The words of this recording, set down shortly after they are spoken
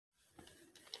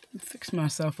Fix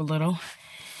myself a little.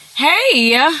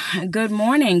 Hey, good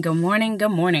morning, good morning,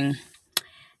 good morning.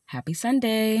 Happy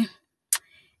Sunday.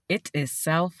 It is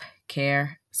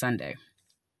Self-Care Sunday.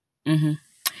 The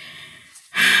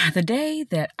day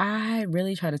that I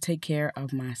really try to take care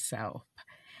of myself.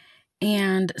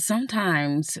 And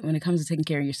sometimes when it comes to taking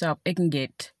care of yourself, it can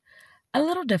get a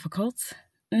little difficult.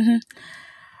 And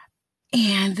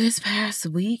this past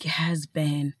week has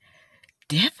been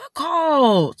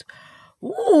difficult.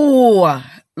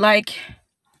 Like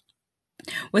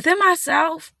within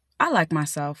myself, I like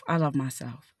myself. I love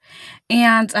myself.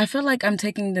 And I feel like I'm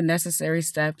taking the necessary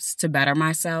steps to better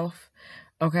myself.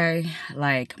 Okay.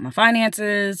 Like my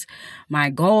finances, my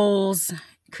goals,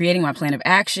 creating my plan of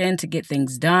action to get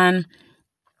things done.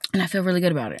 And I feel really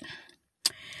good about it.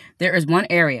 There is one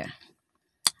area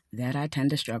that I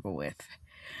tend to struggle with,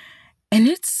 and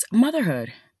it's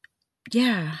motherhood.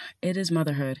 Yeah, it is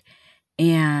motherhood.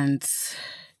 And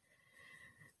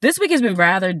this week has been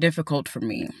rather difficult for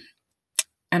me.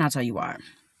 And I'll tell you why.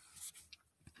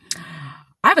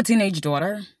 I have a teenage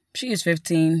daughter. She is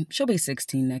 15. She'll be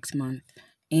 16 next month.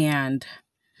 And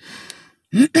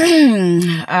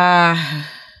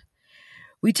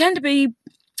we tend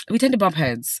to bump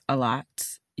heads a lot.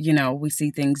 You know, we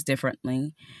see things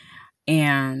differently.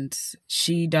 And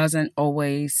she doesn't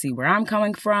always see where I'm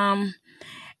coming from.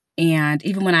 And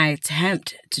even when I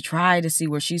attempt to try to see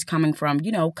where she's coming from,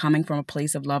 you know, coming from a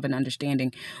place of love and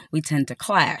understanding, we tend to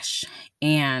clash.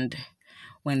 And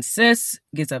when sis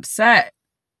gets upset,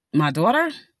 my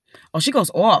daughter, she goes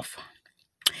off.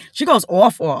 She goes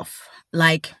off.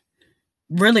 Like,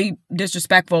 really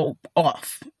disrespectful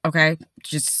off, okay?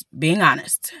 Just being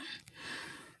honest.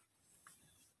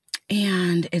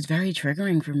 And it's very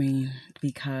triggering for me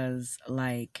because,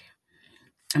 like,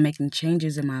 I'm making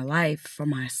changes in my life for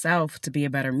myself to be a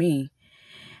better me.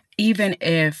 Even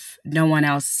if no one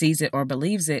else sees it or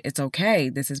believes it, it's okay.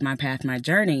 This is my path, my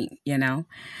journey, you know?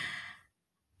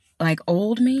 Like,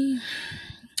 old me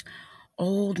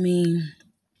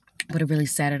would have really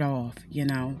set it off, you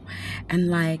know? And,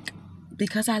 like,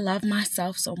 because I love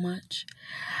myself so much,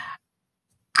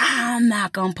 I'm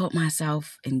not going to put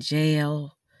myself in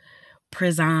jail,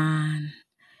 prison,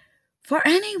 for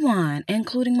anyone,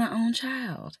 including my own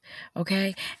child,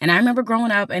 okay? And I remember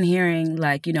growing up and hearing,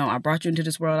 like, you know, I brought you into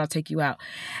this world, I'll take you out.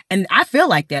 And I feel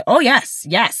like that. Oh, yes,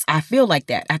 I feel like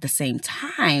that. At the same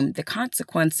time, the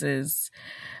consequences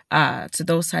to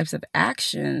those types of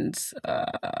actions,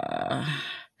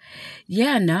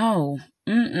 no.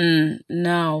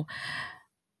 No.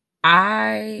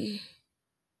 I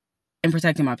am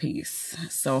protecting my peace.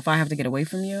 So if I have to get away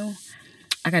from you,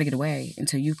 I got to get away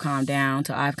until you calm down,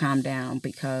 till I've calmed down,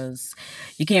 because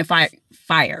you can't fight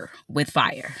fire with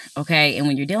fire, okay? And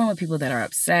when you're dealing with people that are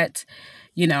upset,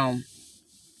 you know,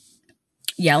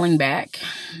 yelling back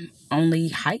only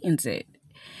heightens it.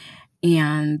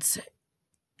 And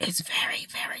it's very,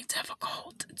 very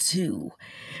difficult to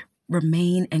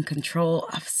remain in control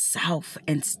of self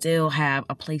and still have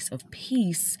a place of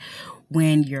peace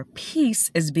when your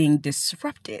peace is being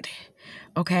disrupted.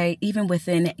 Okay, even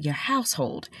within your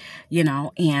household, you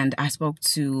know. And I spoke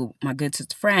to my good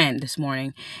sister friend this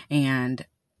morning, and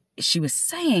she was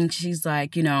saying, she's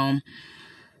like, you know,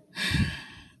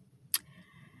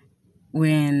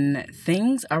 when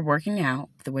things are working out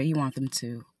the way you want them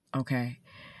to, okay,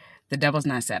 the devil's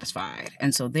not satisfied.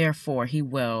 And so therefore he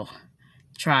will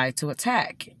try to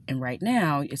attack. And right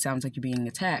now it sounds like you're being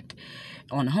attacked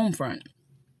on the home front,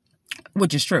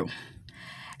 which is true.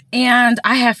 And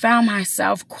I have found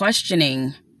myself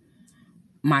questioning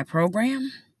my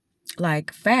program,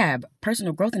 like FAB,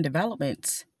 Personal Growth and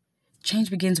Development. Change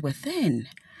begins within.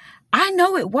 I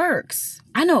know it works.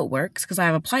 I know it works because I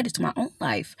have applied it to my own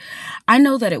life. I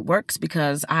know that it works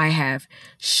because I have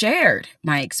shared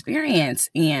my experience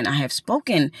and I have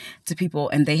spoken to people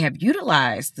and they have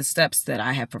utilized the steps that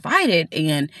I have provided,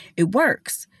 and it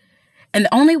works. And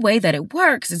the only way that it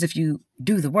works is if you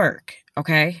do the work,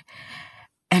 okay?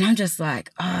 And I'm just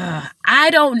like, I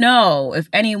don't know if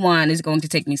anyone is going to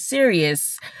take me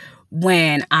serious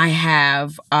when I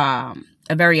have a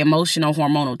very emotional,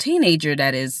 hormonal teenager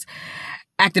that is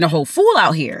acting a whole fool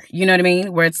out here. You know what I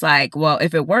mean? Where it's like, well,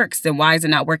 if it works, then why is it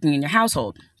not working in your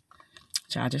household?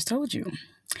 Which I just told you.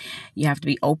 You have to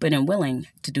be open and willing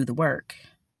to do the work.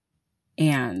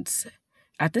 And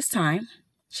at this time,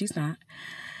 she's not.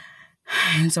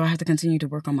 And so I have to continue to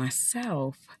work on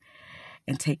myself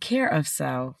and take care of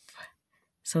self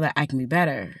so that I can be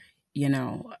better. You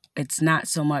know, it's not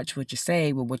so much what you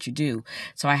say, but what you do.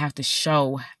 So I have to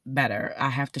show better.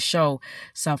 I have to show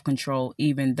self-control,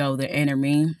 even though the inner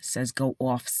me says, go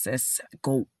off, sis,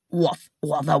 go off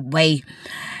all the way.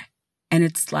 And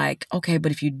it's like, okay,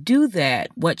 but if you do that,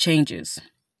 what changes?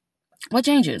 What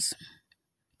changes?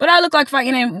 But I look like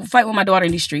fighting with my daughter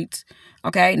in these streets.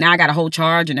 Okay, now I got a whole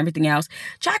charge and everything else.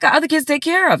 I got other kids to take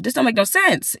care of. This don't make no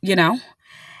sense, you know?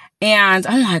 And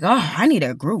I'm like, oh, I need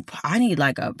a group. I need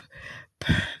like a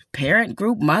parent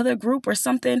group, mother group or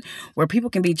something where people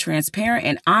can be transparent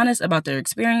and honest about their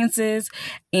experiences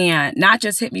and not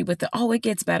just hit me with the, oh, it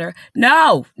gets better.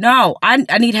 No,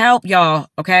 I need help, y'all.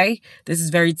 Okay, this is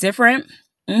very different.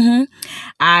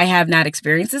 I have not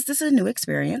experienced this. This is a new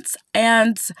experience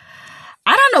and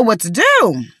I don't know what to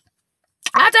do.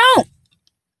 I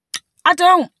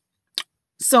don't.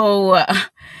 So,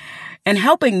 and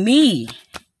helping me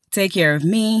take care of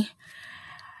me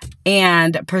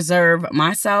and preserve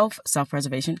myself,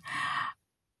 self-preservation.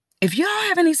 If y'all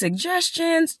have any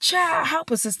suggestions, child, help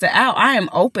a sister out. I am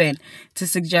open to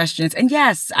suggestions. And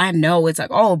yes, I know it's like,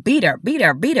 oh, beat her.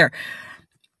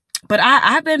 But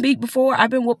I've been beat before. I've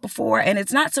been whooped before. And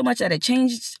it's not so much that it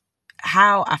changed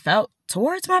how I felt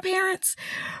towards my parents.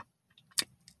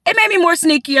 It made me more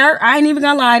sneakier. I ain't even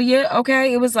gonna lie to you.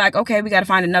 Okay. It was like, okay, we got to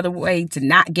find another way to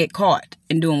not get caught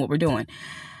in doing what we're doing.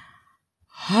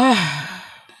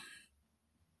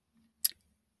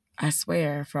 I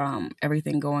swear, from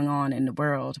everything going on in the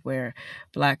world where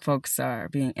Black folks are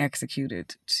being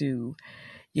executed to,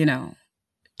 you know,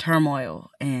 turmoil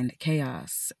and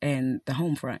chaos and the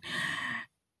home front.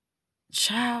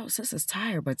 Child, sis is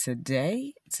tired, but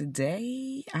today,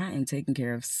 I am taking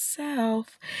care of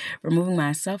self, removing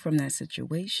myself from that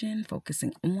situation,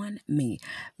 focusing on me.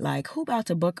 Like, who about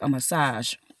to book a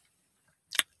massage?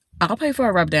 I'll pay for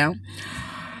a rub down.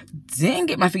 Didn't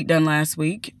get my feet done last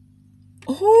week.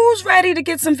 Who's ready to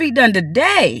get some feet done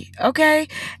today? Okay.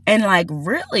 And like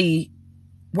really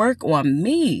work on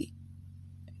me.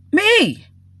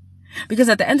 Because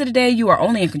at the end of the day, you are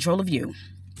only in control of you.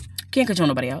 Can't control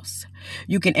nobody else.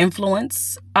 You can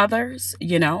influence others,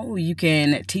 you know, you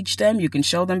can teach them, you can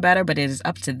show them better, but it is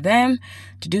up to them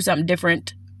to do something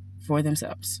different for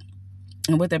themselves.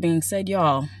 And with that being said,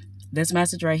 y'all, this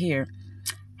message right here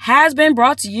has been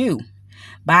brought to you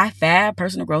by Fab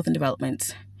Personal Growth and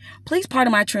Development. Please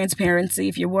pardon my transparency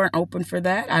if you weren't open for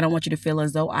that. I don't want you to feel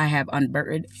as though I have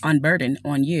unburdened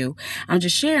on you. I'm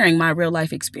just sharing my real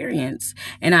life experience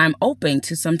and I'm open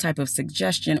to some type of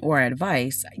suggestion or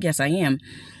advice. Yes, I am.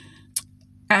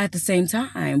 At the same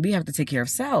time, we have to take care of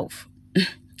self.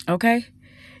 Okay?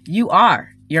 You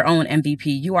are your own MVP.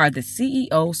 You are the CEO,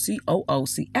 COO,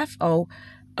 CFO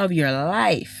of your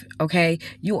life. Okay?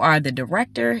 You are the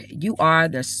director. You are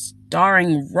the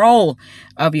starring role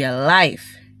of your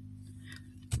life.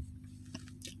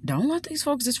 Don't let these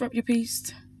folks disrupt your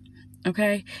peace,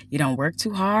 okay? You don't work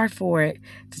too hard for it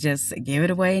to just give it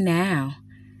away now.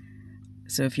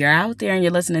 So if you're out there and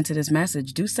you're listening to this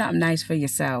message, do something nice for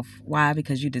yourself. Why?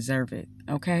 Because you deserve it,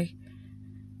 okay?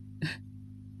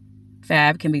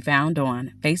 Fab can be found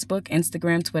on Facebook,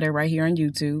 Instagram, Twitter, right here on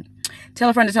YouTube. Tell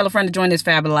a friend to join this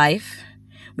Fab life.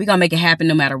 We're going to make it happen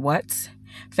no matter what.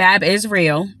 Fab is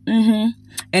real.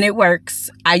 And it works.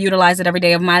 I utilize it every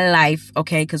day of my life,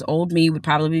 okay? Because old me would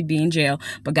probably be in jail.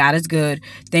 But God is good.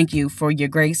 Thank you for your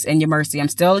grace and your mercy. I'm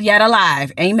still yet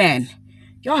alive. Amen.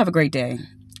 Y'all have a great day.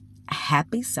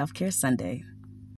 Happy Self-Care Sunday.